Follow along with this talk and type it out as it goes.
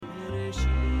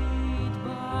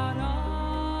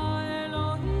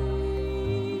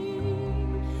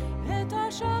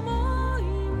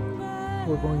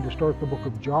we're going to start the book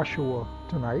of Joshua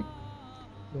tonight.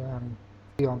 And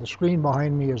on the screen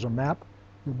behind me is a map.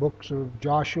 The books of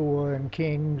Joshua and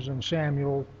Kings and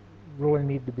Samuel really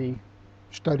need to be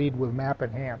studied with map in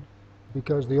hand,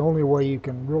 because the only way you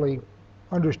can really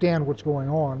understand what's going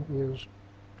on is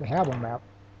to have a map.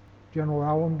 General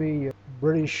Allenby, a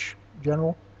British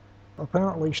general,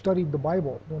 apparently studied the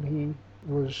Bible when he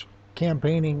was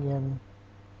campaigning in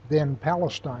then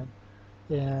Palestine,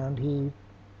 and he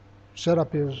set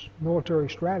up his military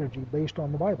strategy based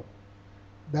on the Bible.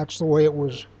 That's the way it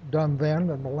was done then,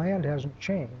 and the land hasn't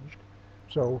changed.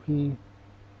 So he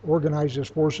organized his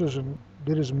forces and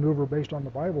did his maneuver based on the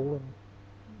Bible and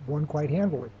won quite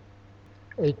handily.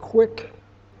 A quick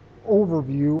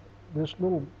overview, this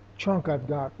little chunk I've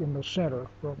got in the center,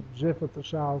 from Ziph at the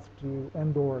south to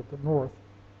Endor at the north,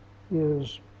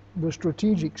 is the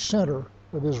strategic center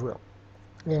of Israel.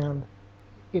 And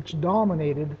it's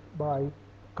dominated by a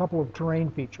couple of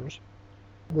terrain features.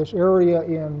 This area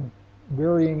in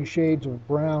varying shades of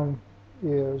brown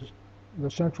is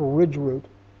the central ridge route,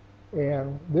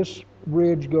 and this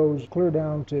ridge goes clear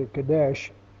down to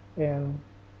Kadesh and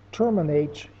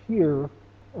terminates here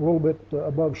a little bit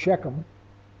above Shechem,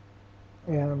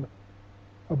 and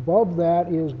above that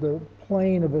is the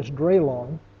plain of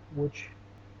Esdraelon, which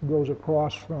goes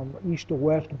across from east to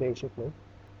west basically.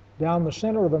 Down the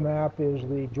center of the map is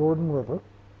the Jordan River,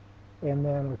 and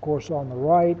then of course on the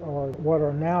right are what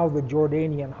are now the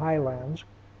Jordanian highlands.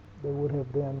 They would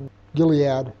have been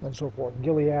Gilead and so forth.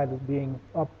 Gilead being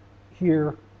up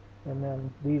here, and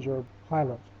then these are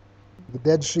highlands. The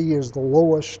Dead Sea is the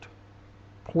lowest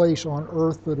place on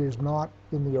earth that is not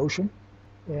in the ocean,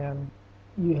 and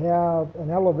you have an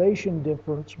elevation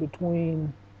difference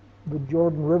between the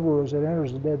Jordan River as it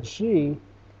enters the Dead Sea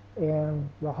and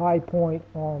the high point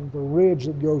on the ridge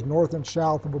that goes north and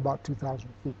south of about 2,000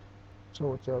 feet.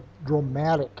 So it's a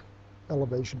dramatic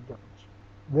elevation difference.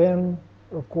 Then,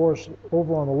 of course,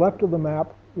 over on the left of the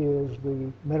map is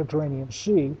the Mediterranean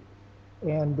Sea,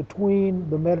 and between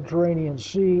the Mediterranean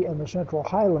Sea and the Central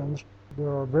Highlands, there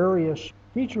are various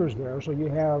features there. So you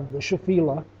have the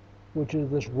Shephelah, which is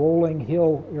this rolling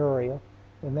hill area,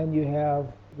 and then you have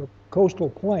the coastal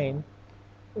plain.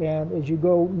 And as you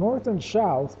go north and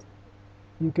south,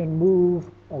 you can move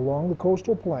along the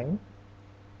coastal plain.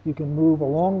 You can move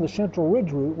along the central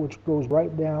ridge route, which goes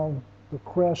right down the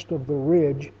crest of the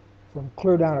ridge from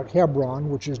clear down at Hebron,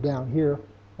 which is down here,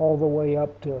 all the way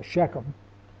up to Shechem.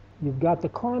 You've got the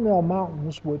Carmel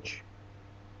Mountains, which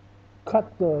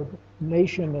cut the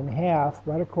nation in half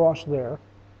right across there.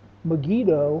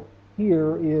 Megiddo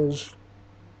here is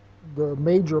the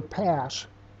major pass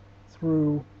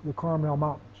through the Carmel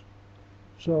Mountains.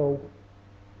 So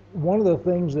one of the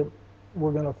things that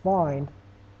we're going to find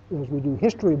as we do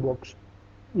history books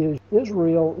is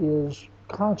Israel is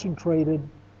concentrated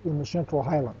in the Central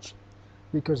Highlands,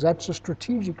 because that's the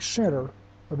strategic center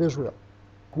of Israel.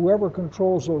 Whoever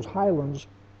controls those highlands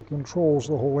controls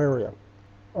the whole area.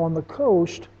 On the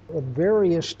coast, at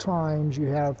various times, you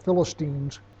have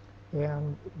Philistines,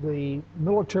 and the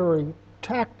military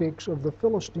tactics of the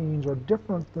Philistines are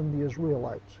different than the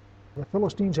Israelites. The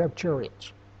Philistines have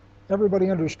chariots. Everybody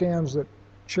understands that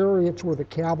chariots were the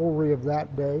cavalry of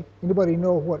that day. Anybody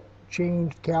know what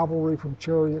changed cavalry from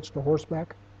chariots to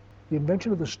horseback? The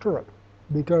invention of the stirrup.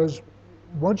 Because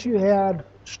once you had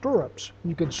stirrups,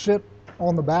 you could sit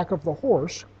on the back of the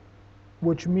horse,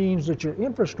 which means that your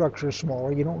infrastructure is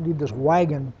smaller. You don't need this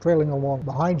wagon trailing along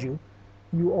behind you.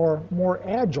 You are more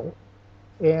agile,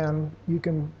 and you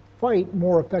can fight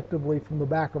more effectively from the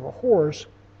back of a horse,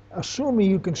 assuming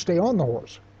you can stay on the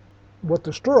horse. What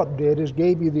the stirrup did is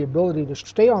gave you the ability to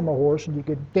stay on the horse, and you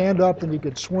could stand up and you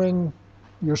could swing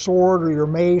your sword or your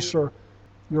mace or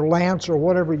your lance or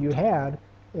whatever you had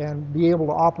and be able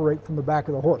to operate from the back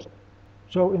of the horse.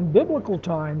 So in biblical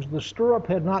times, the stirrup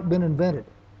had not been invented.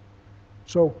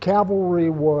 So cavalry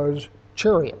was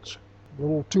chariots, a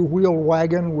little two-wheel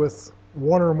wagon with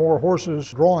one or more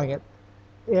horses drawing it.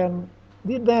 And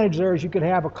the advantage there is you could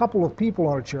have a couple of people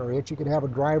on a chariot. You could have a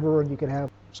driver and you could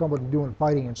have somebody doing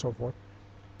fighting and so forth.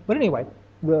 But anyway,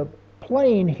 the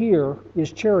plain here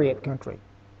is chariot country.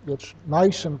 It's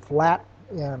nice and flat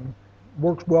and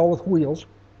works well with wheels.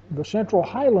 The Central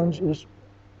Highlands is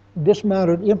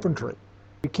dismounted infantry.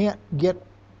 You can't get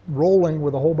rolling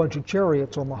with a whole bunch of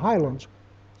chariots on the highlands,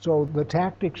 so the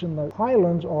tactics in the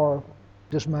highlands are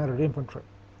dismounted infantry.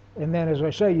 And then, as I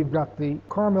say, you've got the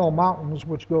Carmel Mountains,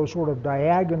 which go sort of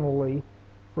diagonally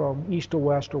from east to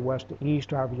west or west to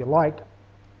east, however you like.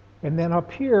 And then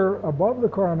up here, above the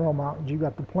Carmel Mountains, you've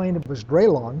got the plain of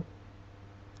Esdraelon.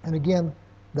 And again,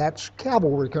 that's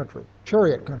cavalry country,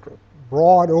 chariot country.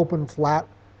 broad, open, flat.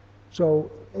 So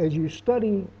as you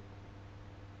study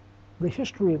the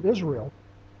history of Israel,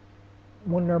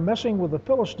 when they're messing with the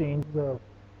Philistines, the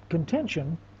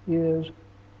contention is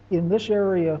in this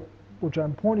area, which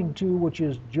I'm pointing to, which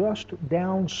is just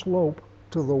downslope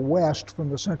to the west from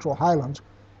the Central Highlands,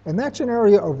 and that's an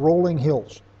area of rolling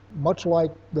hills, much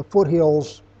like the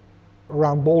foothills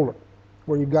around Boulder,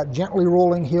 where you've got gently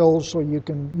rolling hills so you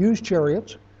can use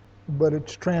chariots, but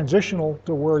it's transitional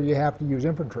to where you have to use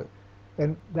infantry.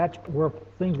 And that's where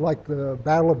things like the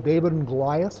Battle of David and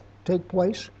Goliath take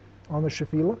place on the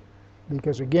Shephelah,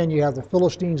 because again, you have the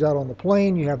Philistines out on the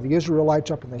plain, you have the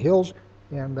Israelites up in the hills,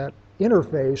 and that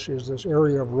interface is this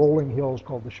area of rolling hills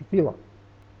called the Shephelah.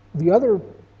 The other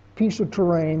piece of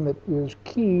terrain that is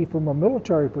key from a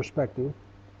military perspective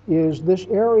is this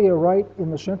area right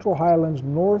in the Central Highlands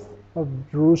north of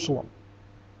Jerusalem,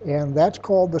 and that's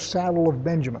called the Saddle of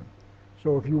Benjamin.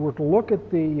 So if you were to look at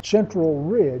the central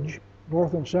ridge,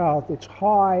 north and south, it's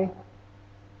high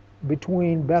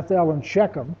between Bethel and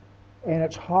Shechem, and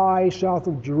it's high south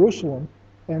of Jerusalem,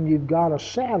 and you've got a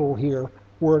saddle here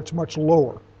where it's much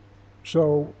lower.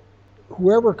 So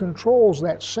whoever controls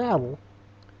that saddle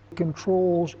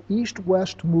controls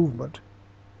east-west movement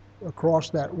across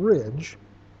that ridge,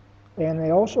 and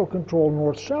they also control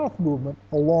north-south movement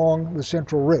along the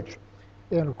central ridge.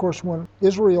 And of course, when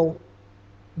Israel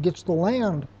gets the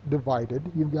land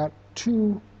divided, you've got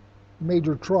two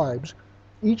major tribes.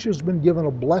 Each has been given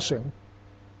a blessing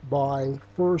by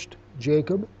first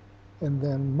Jacob and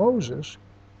then Moses,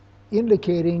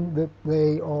 indicating that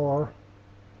they are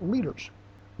leaders.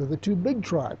 They're the two big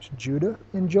tribes, Judah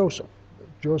and Joseph.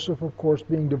 Joseph, of course,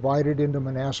 being divided into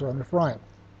Manasseh and Ephraim.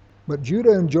 But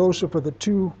Judah and Joseph are the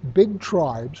two big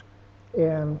tribes,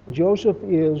 and Joseph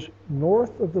is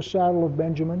north of the Saddle of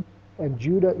Benjamin, and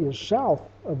Judah is south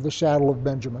of the Saddle of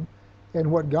Benjamin.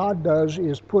 And what God does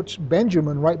is puts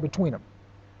Benjamin right between them.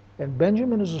 And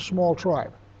Benjamin is a small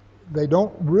tribe. They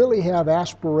don't really have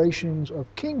aspirations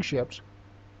of kingships.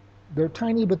 They're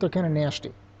tiny, but they're kind of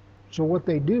nasty. So what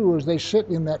they do is they sit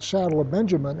in that Saddle of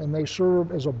Benjamin, and they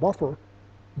serve as a buffer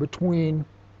between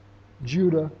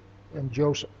Judah and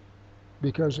Joseph.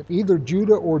 Because if either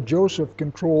Judah or Joseph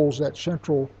controls that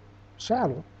central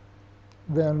saddle,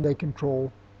 then they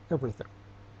control everything.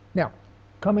 Now,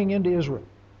 coming into Israel,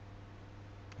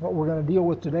 what we're going to deal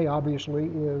with today, obviously,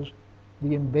 is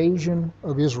the invasion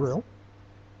of Israel.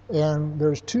 And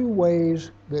there's two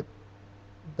ways that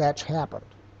that's happened.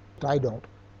 I don't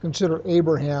consider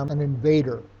Abraham an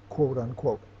invader, quote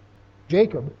unquote.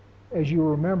 Jacob, as you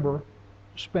remember,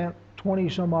 spent 20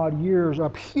 some odd years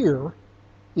up here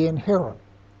in Haran,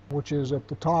 which is at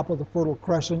the top of the Fertile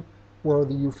Crescent where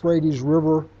the Euphrates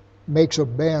River makes a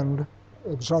bend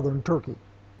in southern Turkey.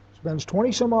 Spends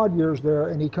 20 some odd years there,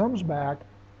 and he comes back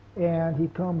and he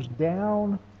comes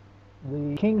down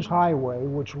the King's Highway,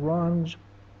 which runs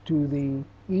to the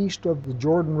east of the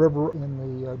Jordan River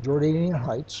in the Jordanian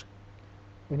Heights,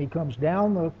 and he comes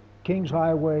down the King's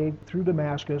Highway through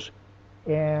Damascus,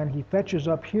 and he fetches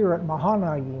up here at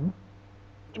Mahanaim,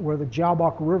 where the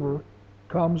Jabbok River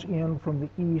comes in from the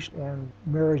east and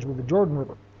marries with the Jordan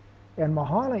River. And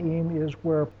Mahanaim is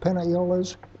where Peniel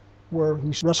is, where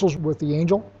he wrestles with the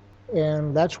angel,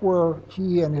 and that's where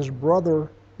he and his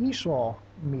brother Esau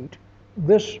meet.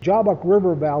 This Jabbok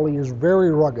River valley is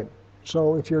very rugged.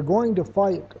 So if you're going to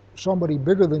fight somebody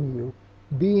bigger than you,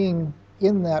 being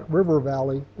in that river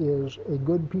valley is a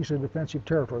good piece of defensive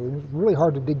territory. It's really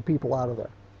hard to dig people out of there.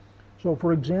 So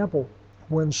for example,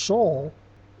 when Saul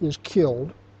is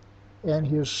killed and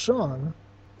his son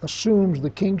assumes the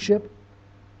kingship,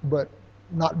 but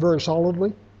not very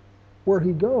solidly, where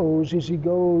he goes is he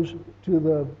goes to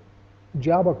the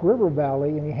Jabbok River Valley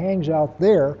and he hangs out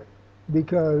there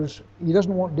because he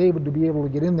doesn't want David to be able to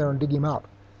get in there and dig him out.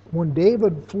 When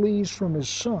David flees from his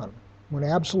son, when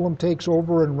Absalom takes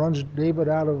over and runs David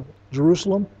out of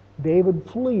Jerusalem, David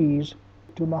flees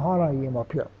to Mahanaim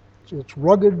up here. It's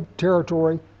rugged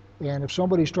territory, and if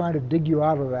somebody's trying to dig you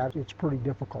out of that, it's pretty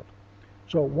difficult.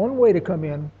 So one way to come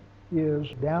in is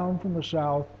down from the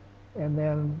south and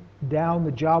then down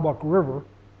the Jabbok River,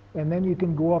 and then you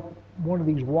can go up one of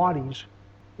these wadis.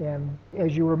 And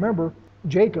as you remember,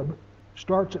 Jacob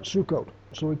starts at Sukkot.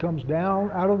 So he comes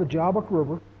down out of the Jabbok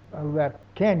River, out of that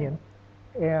canyon,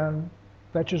 and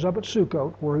fetches up at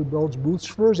Sukkot, where he builds booths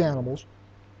for his animals,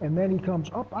 and then he comes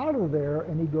up out of there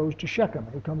and he goes to Shechem.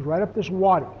 He comes right up this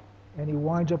wadi, and he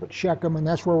winds up at Shechem, and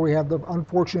that's where we have the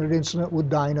unfortunate incident with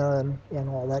Dinah and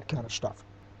all that kind of stuff.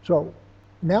 So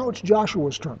now it's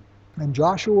Joshua's turn, and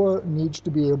Joshua needs to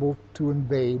be able to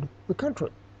invade the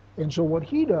country. And so what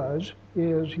he does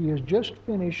is he has just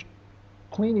finished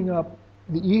cleaning up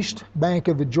the east bank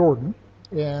of the Jordan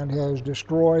and has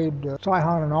destroyed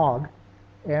Sihon and Og,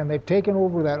 and they've taken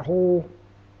over that whole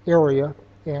area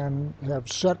and have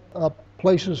set up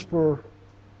places for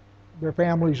their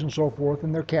families and so forth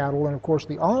and their cattle. And of course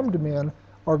the armed men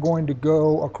are going to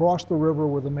go across the river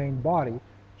with the main body.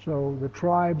 So the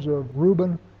tribes of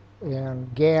Reuben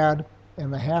and Gad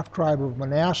and the half-tribe of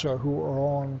Manasseh, who are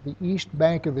on the east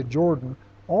bank of the Jordan,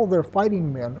 all their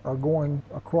fighting men are going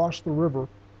across the river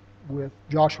with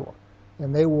Joshua.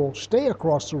 And they will stay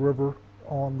across the river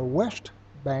on the west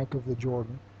bank of the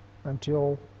Jordan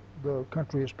until the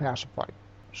country is pacified.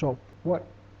 So what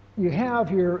you have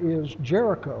here is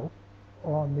Jericho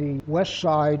on the west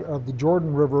side of the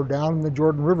Jordan River, down in the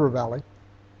Jordan River Valley.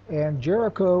 And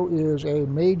Jericho is a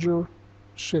major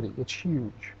city. It's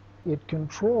huge. It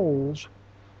controls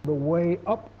the way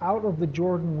up out of the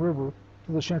Jordan River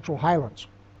to the Central Highlands.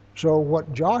 So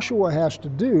what Joshua has to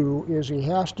do is he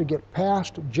has to get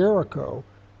past Jericho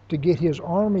to get his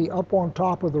army up on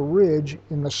top of the ridge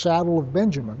in the Saddle of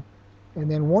Benjamin. And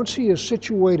then once he is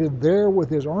situated there with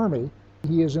his army,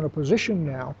 he is in a position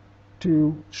now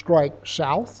to strike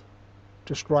south,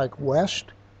 to strike west,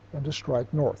 and to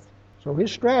strike north. So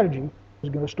his strategy is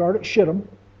going to start at Shittim,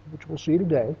 which we'll see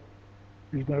today.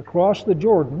 He's going to cross the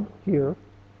Jordan here.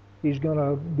 He's going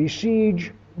to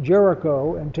besiege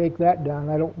Jericho and take that down.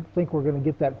 I don't think we're going to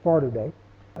get that far today.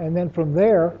 And then from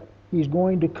there, he's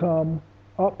going to come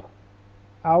up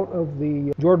out of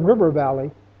the Jordan River Valley,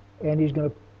 and he's going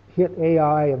to hit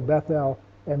Ai and Bethel,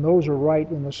 and those are right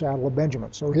in the Saddle of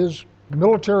Benjamin. So his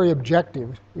military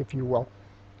objective, if you will,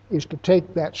 is to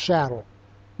take that saddle,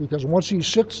 because once he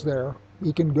sits there,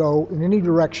 he can go in any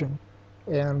direction,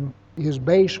 and his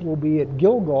base will be at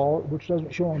Gilgal, which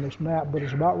doesn't show on this map, but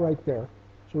it's about right there.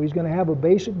 So he's going to have a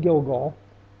base at Gilgal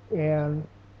and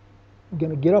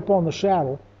going to get up on the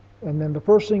saddle, and then the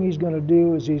first thing he's going to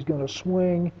do is he's going to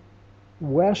swing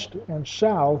west and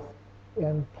south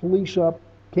and police up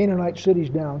Canaanite cities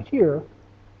down here,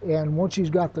 and once he's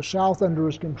got the south under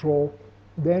his control,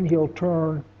 then he'll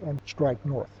turn and strike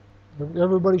north.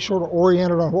 Everybody's sort of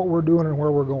oriented on what we're doing and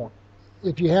where we're going.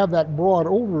 If you have that broad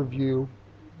overview,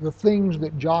 the things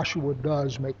that Joshua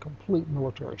does make complete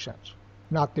military sense.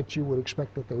 Not that you would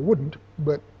expect that they wouldn't,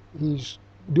 but he's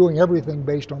doing everything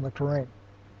based on the terrain.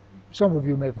 Some of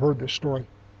you may have heard this story.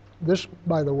 This,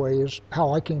 by the way, is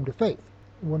how I came to faith.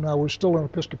 When I was still an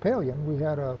Episcopalian, we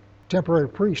had a temporary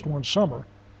priest one summer,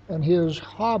 and his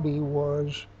hobby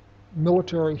was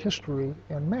military history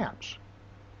and maps.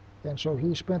 And so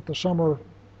he spent the summer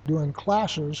doing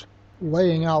classes,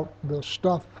 laying out the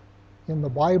stuff in the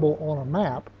Bible on a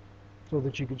map so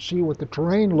that you could see what the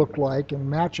terrain looked like and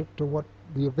match it to what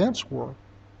the events were.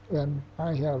 And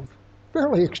I have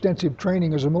fairly extensive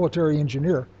training as a military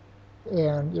engineer,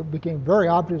 and it became very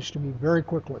obvious to me very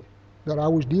quickly that I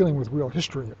was dealing with real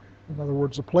history here. In other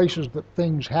words, the places that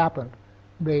things happened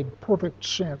made perfect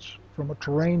sense from a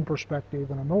terrain perspective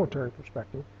and a military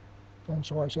perspective. And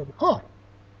so I said, well,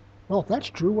 if that's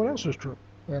true, what else is true?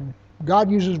 And God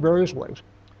uses various ways.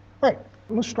 All right,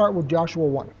 let's start with Joshua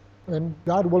 1. And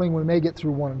God willing, we may get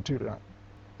through 1 and 2 tonight.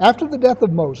 After the death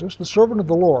of Moses, the servant of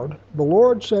the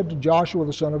Lord said to Joshua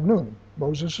the son of Nun,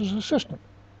 Moses' assistant,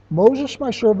 Moses,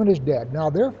 my servant, is dead. Now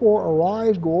therefore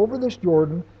arise, go over this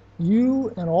Jordan,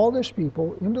 you and all this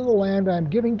people, into the land I am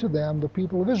giving to them, the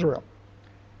people of Israel.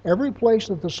 Every place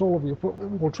that the sole of your foot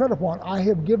will tread upon, I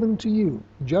have given to you,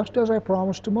 just as I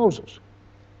promised to Moses.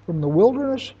 From the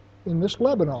wilderness in this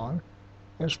Lebanon,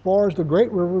 as far as the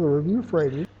great river, the river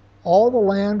Euphrates, all the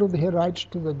land of the Hittites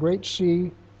to the great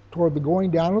sea, toward the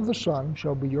going down of the sun,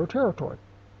 shall be your territory.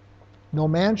 No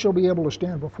man shall be able to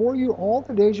stand before you all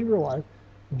the days of your life.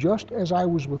 Just as I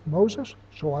was with Moses,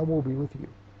 so I will be with you.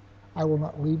 I will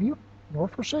not leave you, nor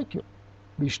forsake you.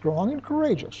 Be strong and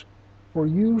courageous, for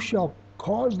you shall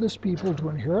cause this people to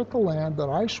inherit the land that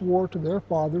I swore to their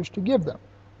fathers to give them.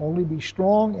 Only be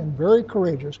strong and very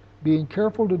courageous, being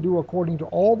careful to do according to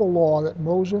all the law that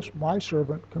Moses, my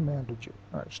servant, commanded you.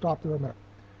 All right, stop there a minute.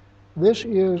 This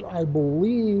is, I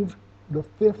believe, the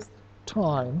 5th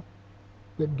time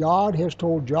that God has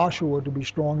told Joshua to be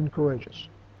strong and courageous.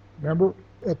 Remember,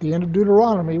 at the end of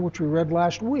Deuteronomy, which we read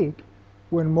last week,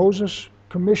 when Moses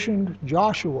commissioned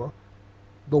Joshua,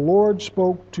 the Lord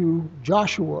spoke to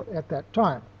Joshua at that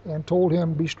time and told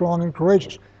him, be strong and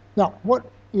courageous. Now, what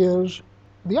is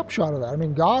the upshot of that? I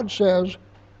mean, God says,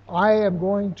 I am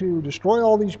going to destroy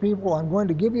all these people, I'm going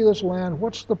to give you this land.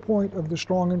 What's the point of the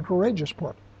strong and courageous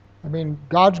part? I mean,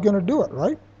 God's going to do it,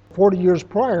 right? 40 years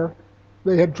prior,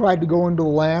 they had tried to go into the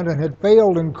land and had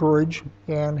failed in courage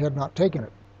and had not taken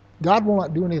it. God will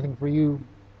not do anything for you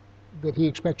that he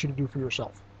expects you to do for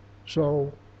yourself.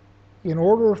 So in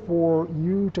order for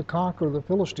you to conquer the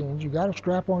Philistines, you got to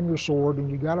strap on your sword and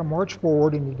you got to march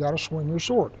forward and you got to swing your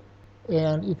sword.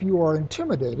 And if you are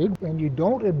intimidated and you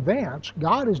don't advance,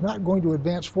 God is not going to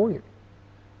advance for you.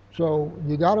 So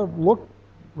you got to look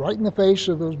right in the face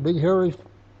of those big hairy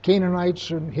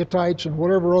Canaanites and Hittites and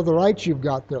whatever other ites you've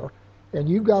got there, and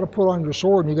you've got to put on your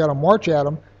sword and you got to march at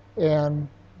them, and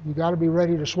you got to be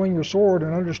ready to swing your sword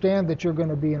and understand that you're going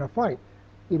to be in a fight.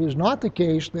 It is not the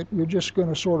case that you're just going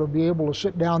to sort of be able to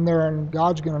sit down there and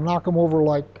God's going to knock them over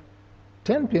like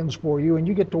 10 pins for you and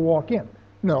you get to walk in.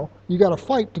 No, you got to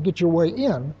fight to get your way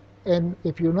in, and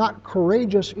if you're not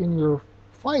courageous in your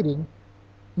fighting,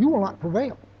 you will not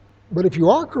prevail. But if you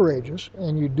are courageous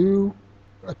and you do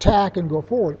attack and go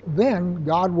forward, then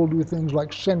God will do things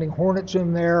like sending hornets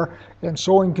in there and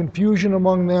sowing confusion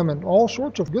among them, and all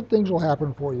sorts of good things will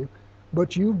happen for you.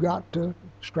 But you've got to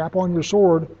strap on your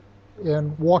sword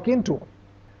and walk into them.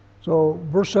 So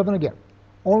verse 7 again.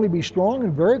 Only be strong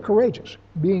and very courageous,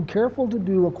 being careful to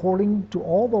do according to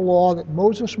all the law that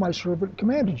Moses my servant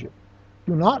commanded you.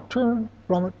 Do not turn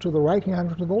from it to the right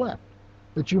hand or to the left,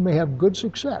 that you may have good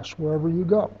success wherever you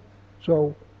go.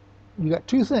 So you got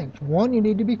two things. One, you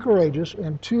need to be courageous,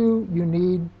 and two, you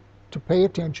need to pay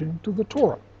attention to the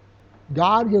Torah.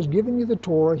 God has given you the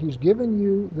Torah. He's given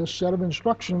you this set of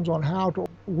instructions on how to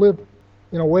live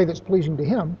in a way that's pleasing to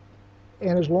Him,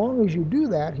 and as long as you do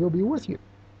that, He'll be with you.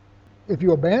 If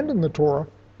you abandon the Torah,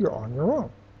 you're on your own.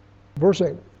 Verse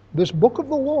 8, this book of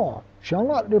the law shall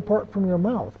not depart from your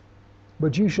mouth,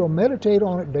 but you shall meditate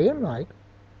on it day and night,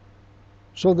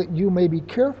 so that you may be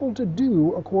careful to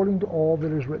do according to all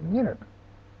that is written in it.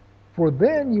 For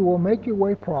then you will make your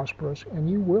way prosperous, and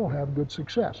you will have good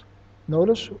success.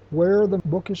 Notice where the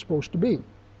book is supposed to be.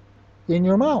 In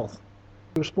your mouth.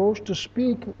 You're supposed to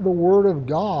speak the word of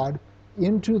God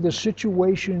into the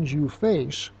situations you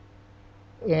face,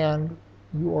 and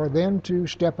you are then to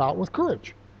step out with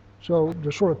courage. So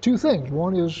there's sort of two things.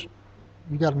 One is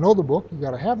you got to know the book, you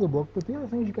got to have the book, but the other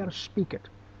thing is you got to speak it.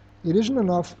 It isn't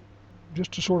enough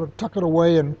just to sort of tuck it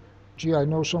away and, gee, I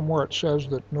know somewhere it says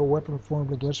that no weapon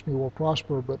formed against me will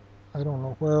prosper, but I don't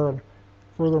know where. And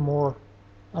furthermore,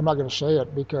 I'm not going to say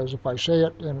it, because if I say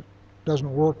it and it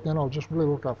doesn't work, then I'll just really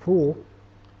look like a fool.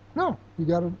 No, you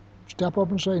got to step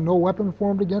up and say, no weapon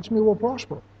formed against me will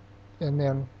prosper. And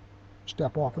then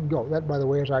step off and go. That, by the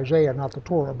way, is Isaiah, not the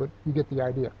Torah, but you get the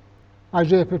idea.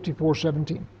 Isaiah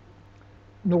 54:17.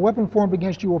 No weapon formed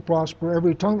against you will prosper.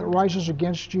 Every tongue that rises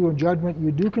against you in judgment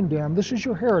you do condemn. This is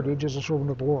your heritage as a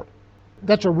servant of the Lord.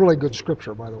 That's a really good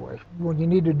scripture, by the way, when you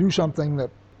need to do something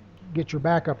that gets your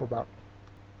back up about.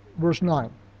 Verse 9.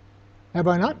 Have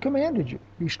I not commanded you?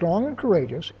 Be strong and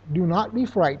courageous. Do not be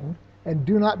frightened, and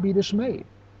do not be dismayed.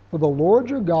 For the Lord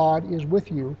your God is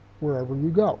with you wherever you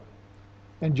go.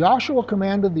 And Joshua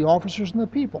commanded the officers and the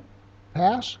people,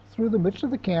 pass through the midst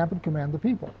of the camp and command the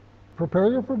people.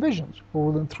 Prepare your provisions, for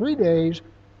within 3 days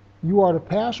you are to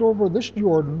pass over this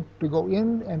Jordan to go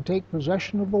in and take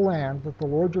possession of the land that the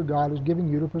Lord your God is giving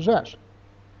you to possess.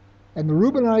 And the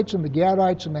Reubenites and the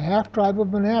Gadites and the half-tribe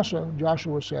of Manasseh,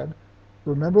 Joshua said,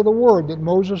 remember the word that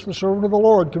Moses, the servant of the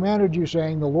Lord, commanded you,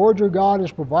 saying, the Lord your God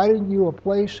is providing you a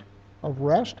place of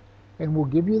rest and will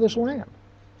give you this land.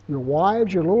 Your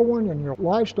wives, your little one, and your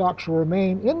livestock shall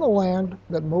remain in the land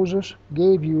that Moses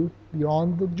gave you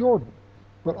beyond the Jordan.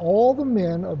 But all the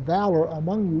men of valor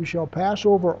among you shall pass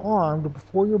over armed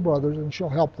before your brothers and shall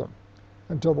help them,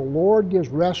 until the Lord gives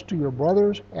rest to your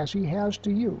brothers as he has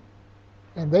to you.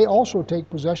 And they also take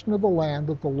possession of the land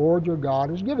that the Lord your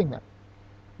God is giving them.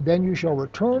 Then you shall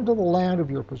return to the land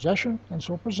of your possession and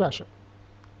so possess it,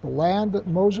 the land that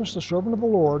Moses, the servant of the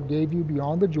Lord, gave you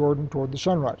beyond the Jordan toward the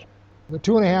sunrise. The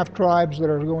 2.5 tribes that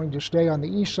are going to stay on the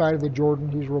east side of the Jordan,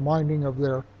 he's reminding of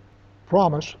their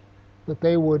promise that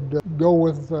they would go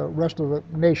with the rest of the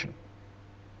nation.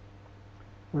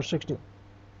 Verse 16.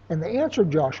 And they answered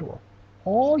Joshua,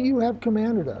 all you have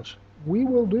commanded us, we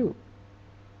will do,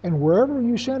 and wherever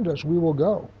you send us, we will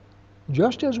go.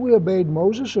 Just as we obeyed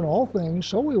Moses in all things,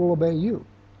 so we will obey you.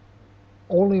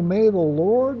 Only may the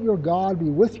Lord your God be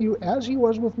with you as he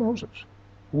was with Moses.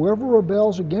 Whoever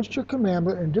rebels against your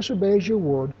commandment and disobeys your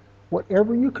word,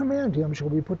 whatever you command him shall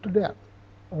be put to death.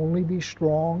 Only be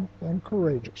strong and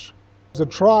courageous. The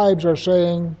tribes are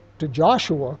saying to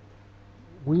Joshua,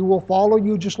 we will follow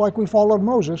you just like we followed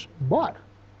Moses, but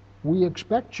we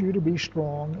expect you to be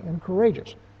strong and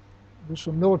courageous. With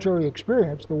some military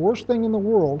experience, the worst thing in the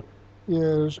world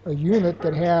is a unit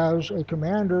that has a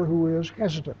commander who is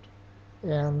hesitant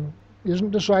and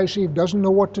isn't decisive, doesn't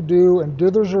know what to do, and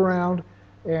dithers around,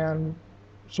 and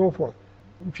so forth.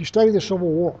 If you study the Civil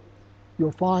War,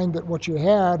 you'll find that what you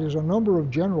had is a number of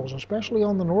generals, especially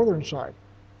on the northern side,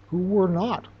 who were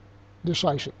not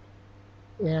decisive.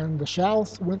 And the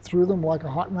South went through them like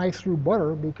a hot knife through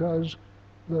butter because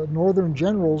the northern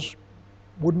generals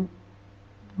wouldn't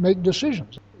make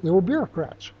decisions. They were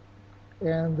bureaucrats,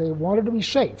 and they wanted to be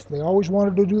safe. They always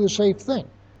wanted to do the safe thing.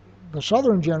 The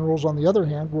southern generals, on the other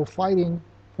hand, were fighting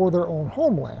for their own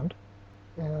homeland,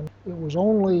 and it was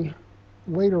only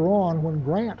later on, when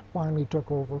Grant finally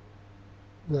took over,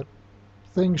 that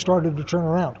things started to turn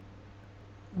around.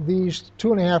 These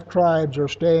 2.5 tribes are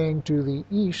staying to the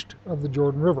east of the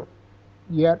Jordan River.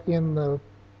 Yet in the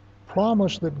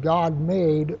promise that God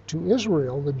made to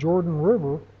Israel, the Jordan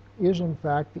River is in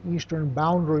fact the eastern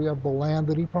boundary of the land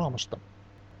that he promised them.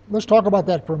 Let's talk about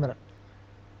that for a minute.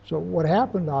 So what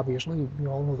happened, obviously, you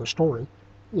all know the story,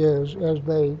 is as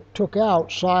they took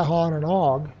out Sihon and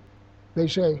Og, they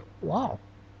say, wow,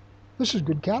 this is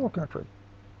good cattle country.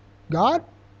 God,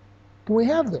 can we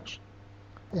have this?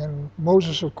 And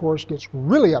Moses, of course, gets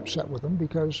really upset with them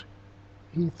because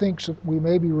he thinks that we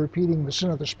may be repeating the sin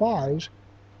of the spies,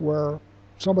 where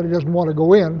somebody doesn't want to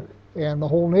go in and the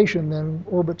whole nation then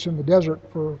orbits in the desert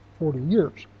for 40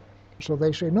 years. So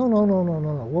they say, no,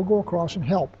 we'll go across and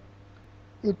help.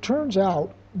 It turns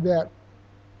out that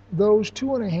those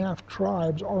 2.5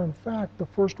 tribes are in fact the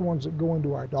first ones that go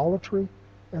into idolatry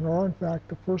and are in fact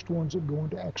the first ones that go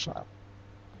into exile.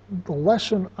 The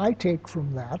lesson I take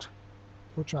from that,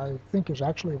 which I think is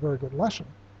actually a very good lesson,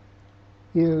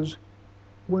 is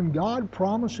when God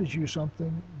promises you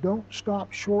something, don't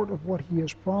stop short of what he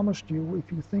has promised you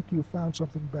if you think you found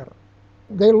something better.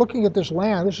 They're looking at this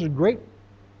land. This is great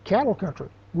cattle country.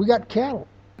 We got cattle.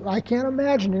 I can't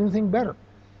imagine anything better.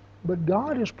 But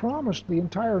God has promised the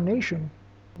entire nation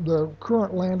the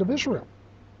current land of Israel.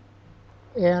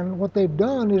 And what they've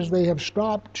done is they have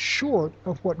stopped short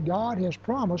of what God has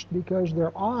promised because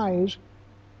their eyes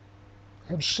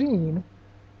have seen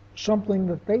something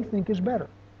that they think is better.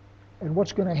 And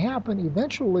what's going to happen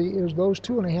eventually is those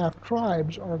 2.5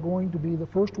 tribes are going to be the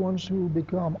first ones who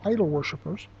become idol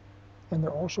worshipers, and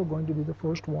they're also going to be the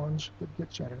first ones that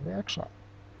get sent into exile.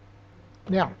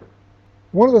 Now,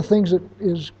 one of the things that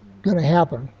is going to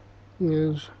happen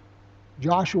is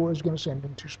Joshua is going to send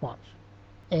in 2 spies.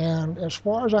 And as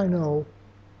far as I know,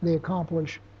 they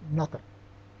accomplish nothing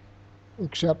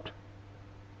except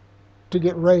to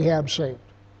get Rahab saved.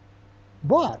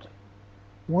 But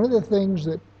one of the things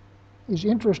that is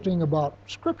interesting about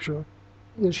Scripture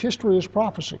is history is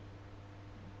prophecy.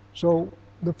 So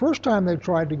the first time they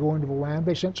tried to go into the land,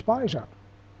 they sent spies out.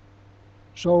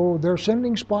 So they're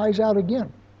sending spies out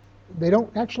again. They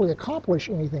don't actually accomplish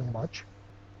anything much.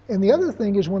 And the other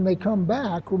thing is when they come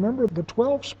back, remember the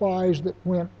 12 spies that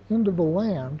went into the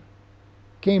land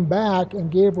came back and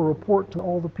gave a report to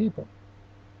all the people.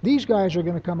 These guys are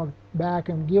going to come back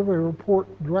and give a report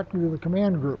directly to the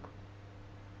command group.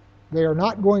 They are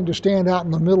not going to stand out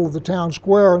in the middle of the town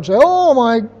square and say, oh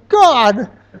my God,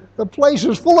 the place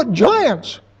is full of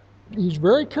giants. He's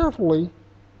very carefully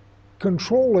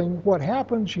controlling what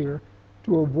happens here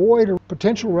to avoid a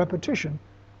potential repetition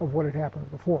of what had happened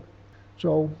before.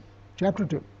 So, chapter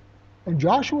 2. And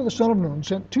Joshua the son of Nun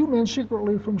sent 2 men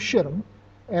secretly from Shittim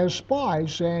as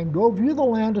spies, saying, go view the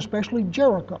land, especially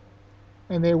Jericho.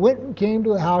 And they went and came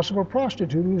to the house of a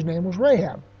prostitute whose name was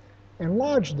Rahab, and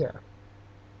lodged there.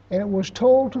 And it was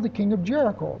told to the king of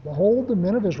Jericho, behold, the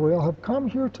men of Israel have come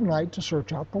here tonight to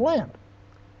search out the land.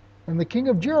 And the king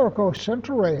of Jericho sent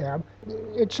to Rahab.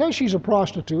 It says she's a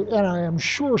prostitute, and I am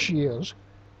sure she is.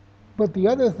 But the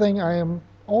other thing I am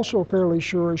also fairly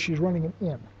sure is she's running an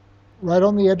inn, right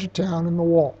on the edge of town in the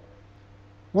wall.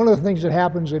 One of the things that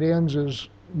happens at inns is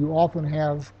you often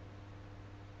have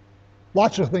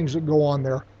lots of things that go on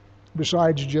there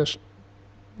besides just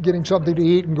getting something to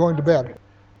eat and going to bed.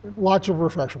 Lots of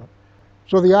refreshment.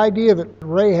 So the idea that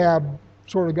Rahab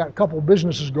sort of got a couple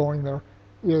businesses going there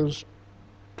is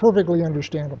perfectly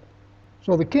understandable.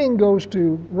 So the king goes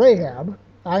to Rahab.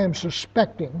 I am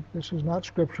suspecting, this is not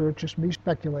scripture, it's just me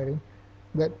speculating,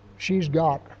 that she's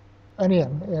got an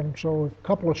inn. And so if a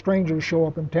couple of strangers show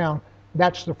up in town,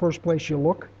 that's the first place you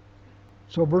look.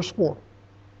 So verse 4.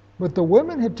 But the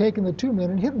women had taken the 2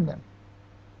 men and hidden them.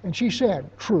 And she said,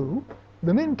 true,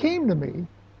 the men came to me,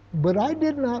 but I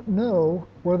did not know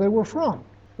where they were from.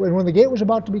 When the gate was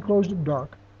about to be closed at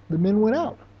dark, the men went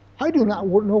out. I do not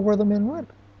know where the men went.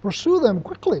 Pursue them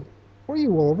quickly, or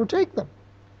you will overtake them.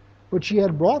 But she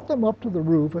had brought them up to the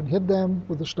roof and hid them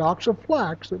with the stalks of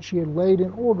flax that she had laid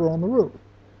in order on the roof.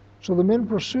 So the men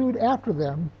pursued after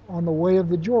them on the way of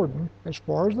the Jordan as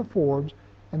far as the fords,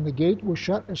 and the gate was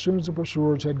shut as soon as the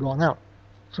pursuers had gone out.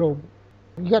 So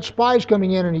You got spies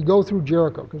coming in, and you go through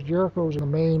Jericho, because Jericho is the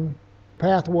main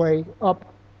pathway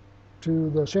up to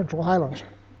the Central Highlands.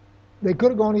 They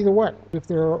could have gone either way. If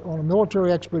they're on a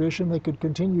military expedition, they could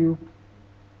continue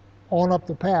on up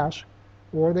the pass,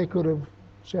 or they could have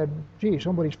said, gee,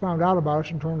 somebody's found out about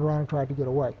us, and turned around and tried to get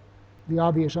away. The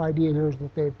obvious idea here is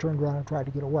that they've turned around and tried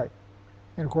to get away.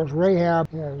 And of course, Rahab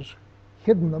has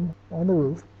hidden them on the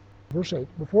roof. Verse 8,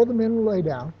 before the men lay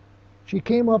down, she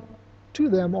came up to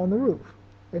them on the roof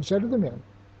and said to the men,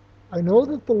 I know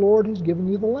that the Lord has given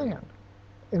you the land,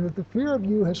 and that the fear of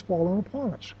you has fallen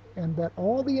upon us, and that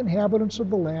all the inhabitants of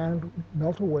the land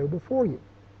melt away before you.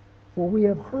 For we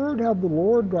have heard how the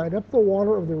Lord dried up the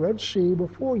water of the Red Sea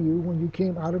before you when you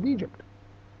came out of Egypt,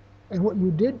 and what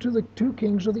you did to the two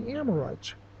kings of the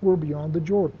Amorites who were beyond the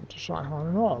Jordan, to Sihon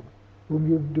and Og, whom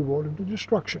you have devoted to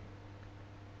destruction.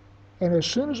 And as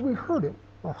soon as we heard it,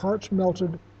 our hearts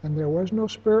melted, and there was no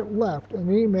spirit left in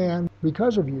any man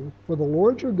because of you. For the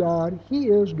Lord your God, He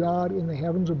is God in the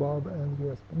heavens above and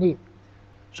the earth beneath.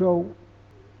 So,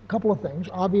 a couple of things.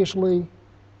 Obviously,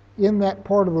 in that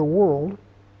part of the world,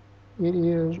 it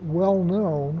is well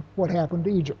known what happened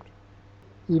to Egypt,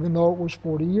 even though it was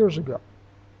 40 years ago.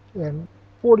 And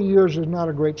 40 years is not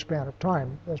a great span of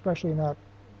time, especially not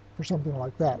for something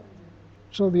like that.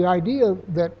 So the idea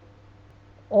that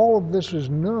all of this is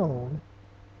known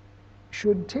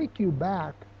should take you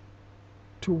back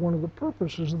to one of the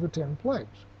purposes of the 10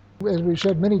 plagues. As we've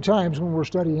said many times when we're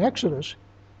studying Exodus,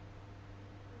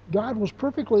 God was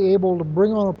perfectly able to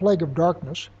bring on a plague of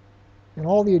darkness, and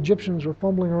all the Egyptians are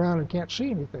fumbling around and can't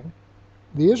see anything.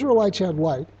 The Israelites had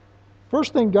light.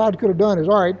 First thing God could have done is,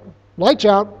 all right, lights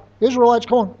out, Israelites,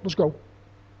 come on, let's go.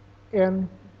 And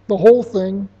the whole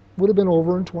thing would have been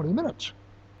over in 20 minutes.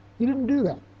 He didn't do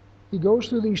that. He goes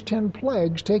through these 10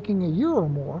 plagues, taking a year or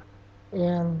more,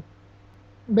 and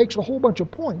makes a whole bunch of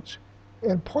points.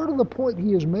 And part of the point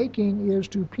he is making is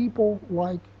to people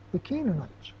like the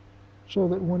Canaanites, so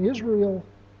that when Israel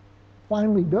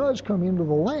finally does come into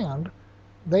the land,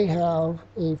 they have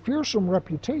a fearsome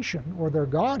reputation, or their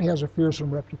God has a fearsome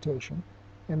reputation,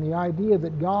 and the idea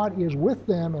that God is with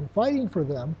them and fighting for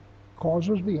them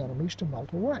causes the enemies to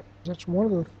melt away. That's one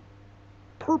of the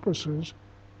purposes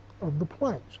of the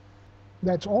plagues.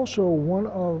 That's also one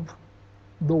of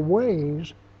the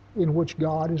ways in which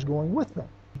God is going with them.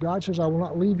 God says, I will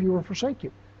not leave you or forsake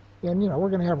you. And, we're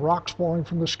going to have rocks falling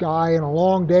from the sky and a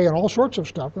long day and all sorts of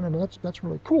stuff. And I mean, that's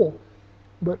really cool.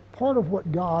 But part of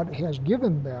what God has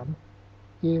given them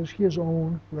is His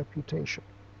own reputation.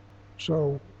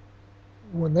 So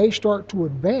when they start to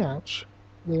advance,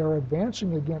 they are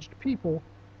advancing against people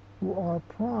who are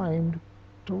primed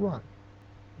to run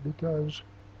because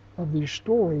of these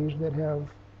stories that have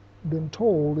been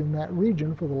told in that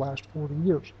region for the last 40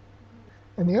 years.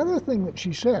 And the other thing that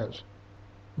she says,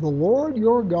 the Lord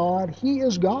your God, He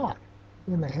is God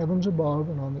in the heavens above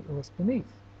and on the earth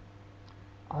beneath.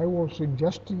 I will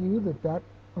suggest to you that that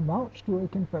amounts to a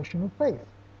confession of faith.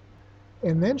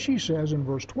 And then she says in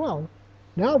verse 12,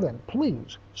 now then,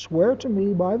 please swear to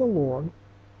me by the Lord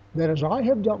that as I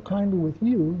have dealt kindly with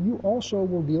you, you also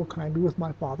will deal kindly with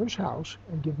my father's house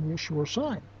and give me a sure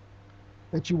sign,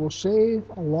 that you will save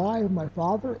alive my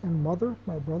father and mother,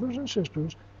 my brothers and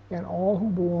sisters, and all who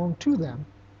belong to them,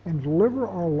 and deliver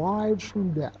our lives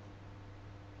from death.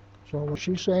 So what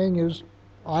she's saying is,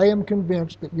 I am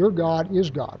convinced that your God is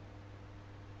God,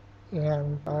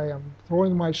 and I am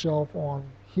throwing myself on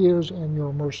His and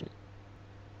your mercy.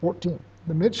 14.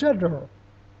 The men said to her,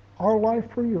 our life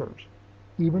for yours,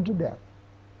 even to death.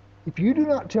 If you do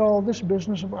not tell this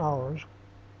business of ours,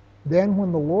 then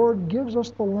when the Lord gives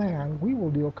us the land, we will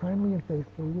deal kindly and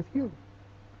faithfully with you.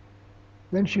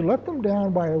 Then she let them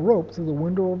down by a rope through the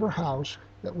window of her house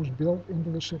that was built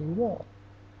into the city wall,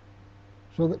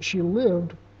 so that she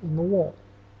lived in the wall.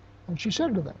 And she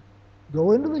said to them,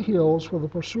 go into the hills, for the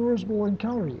pursuers will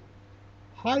encounter you.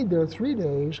 Hide there 3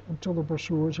 days until the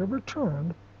pursuers have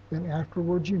returned, then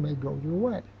afterwards you may go your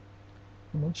way.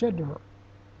 And they said to her,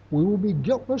 we will be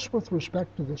guiltless with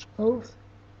respect to this oath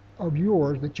of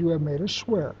yours that you have made us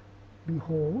swear.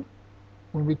 Behold,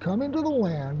 when we come into the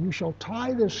land, you shall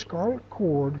tie this scarlet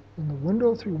cord in the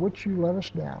window through which you let us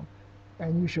down,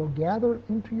 and you shall gather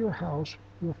into your house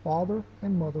your father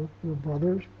and mother, your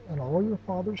brothers, and all your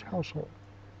father's household.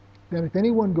 Then if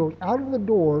anyone goes out of the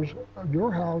doors of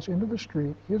your house into the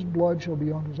street, his blood shall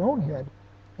be on his own head,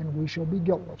 and we shall be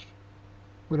guiltless.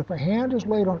 But if a hand is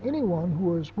laid on anyone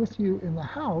who is with you in the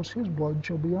house, his blood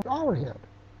shall be on our head.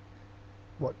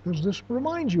 What does this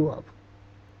remind you of?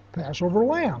 Passover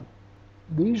lamb.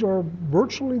 These are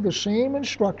virtually the same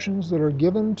instructions that are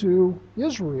given to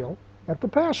Israel at the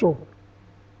Passover.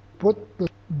 put the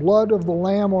blood of the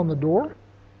lamb on the door,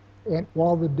 and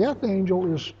while the death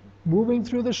angel is moving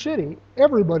through the city,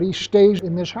 everybody stays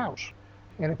in this house.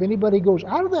 And if anybody goes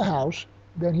out of the house,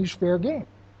 then he's fair game.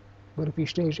 But if he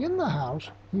stays in the house,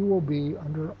 he will be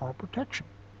under our protection.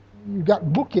 You've got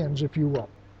bookends, if you will.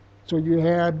 So you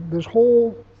had this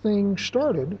whole thing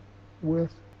started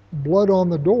with blood on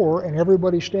the door and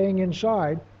everybody staying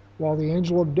inside while the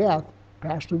angel of death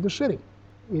passed through the city.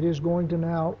 It is going to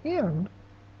now end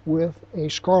with a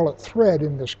scarlet thread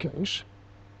in this case,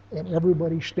 and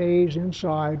everybody stays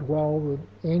inside while the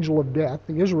angel of death,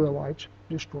 the Israelites,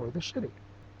 destroy the city.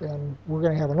 And we're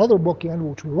going to have another bookend,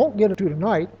 which we won't get into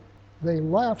tonight. They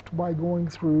left by going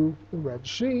through the Red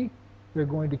Sea. They're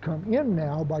going to come in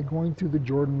now by going through the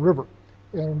Jordan River.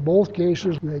 And in both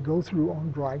cases, they go through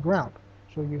on dry ground.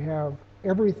 So you have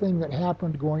everything that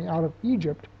happened going out of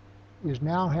Egypt is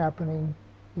now happening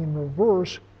in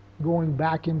reverse, going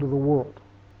back into the world.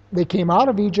 They came out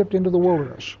of Egypt into the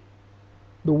wilderness.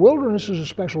 The wilderness is a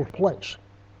special place.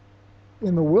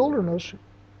 In the wilderness,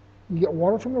 you get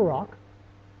water from the rock,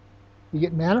 you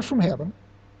get manna from heaven,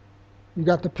 you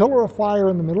got the pillar of fire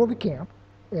in the middle of the camp,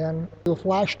 and the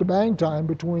flash to bang time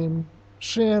between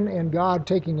sin and God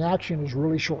taking action is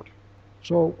really short.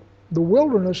 So the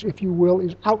wilderness, if you will,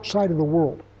 is outside of the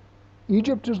world.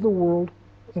 Egypt is the world,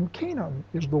 and Canaan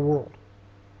is the world.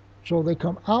 So they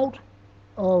come out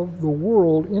of the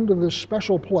world into this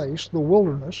special place, the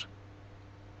wilderness,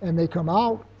 and they come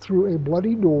out through a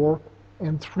bloody door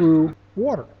and through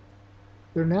water.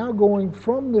 They're now going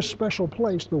from this special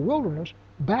place, the wilderness,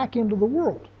 back into the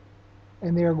world.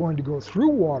 And they are going to go through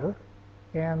water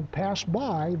and pass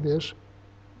by this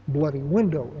bloody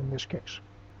window in this case.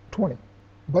 20.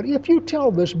 But if you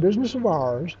tell this business of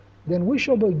ours, then we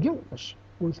shall be guiltless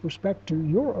with respect to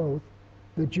your oath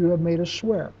that you have made us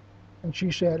swear. And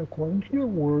she said, according to your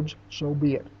words, so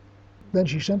be it. Then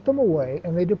she sent them away,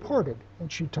 and they departed,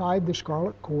 and she tied the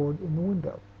scarlet cord in the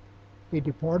window. They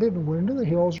departed and went into the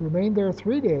hills, remained there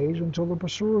 3 days until the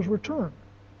pursuers returned.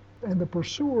 And the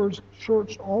pursuers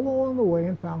searched all along the way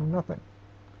and found nothing.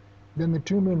 Then the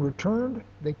 2 men returned.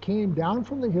 They came down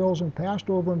from the hills and passed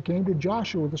over and came to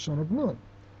Joshua the son of Nun.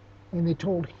 And they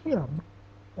told him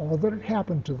all that had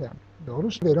happened to them.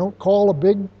 Notice they don't call a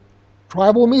big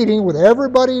tribal meeting with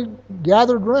everybody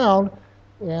gathered around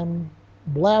and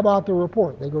blab out their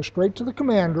report. They go straight to the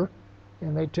commander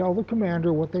and they tell the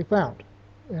commander what they found.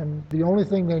 And the only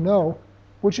thing they know,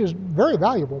 which is very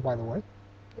valuable by the way,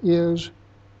 is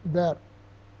that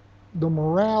the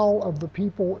morale of the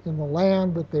people in the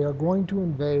land that they are going to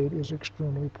invade is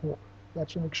extremely poor.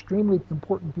 That's an extremely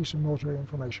important piece of military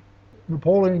information.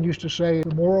 Napoleon used to say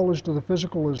the moral is to the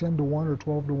physical is 10 to 1 or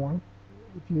 12 to 1.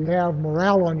 If you have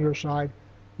morale on your side,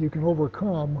 you can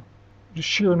overcome the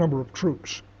sheer number of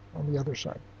troops on the other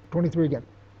side. 23 again.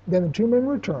 Then the 2 men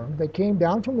returned. They came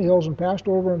down from the hills and passed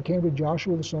over and came to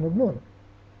Joshua the son of Nun.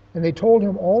 And they told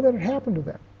him all that had happened to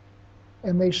them.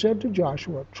 And they said to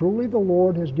Joshua, truly the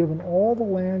Lord has given all the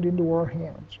land into our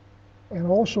hands, and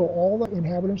also all the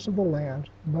inhabitants of the land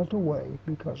melt away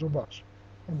because of us.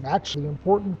 And that's the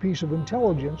important piece of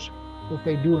intelligence that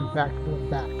they do in fact go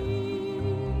back.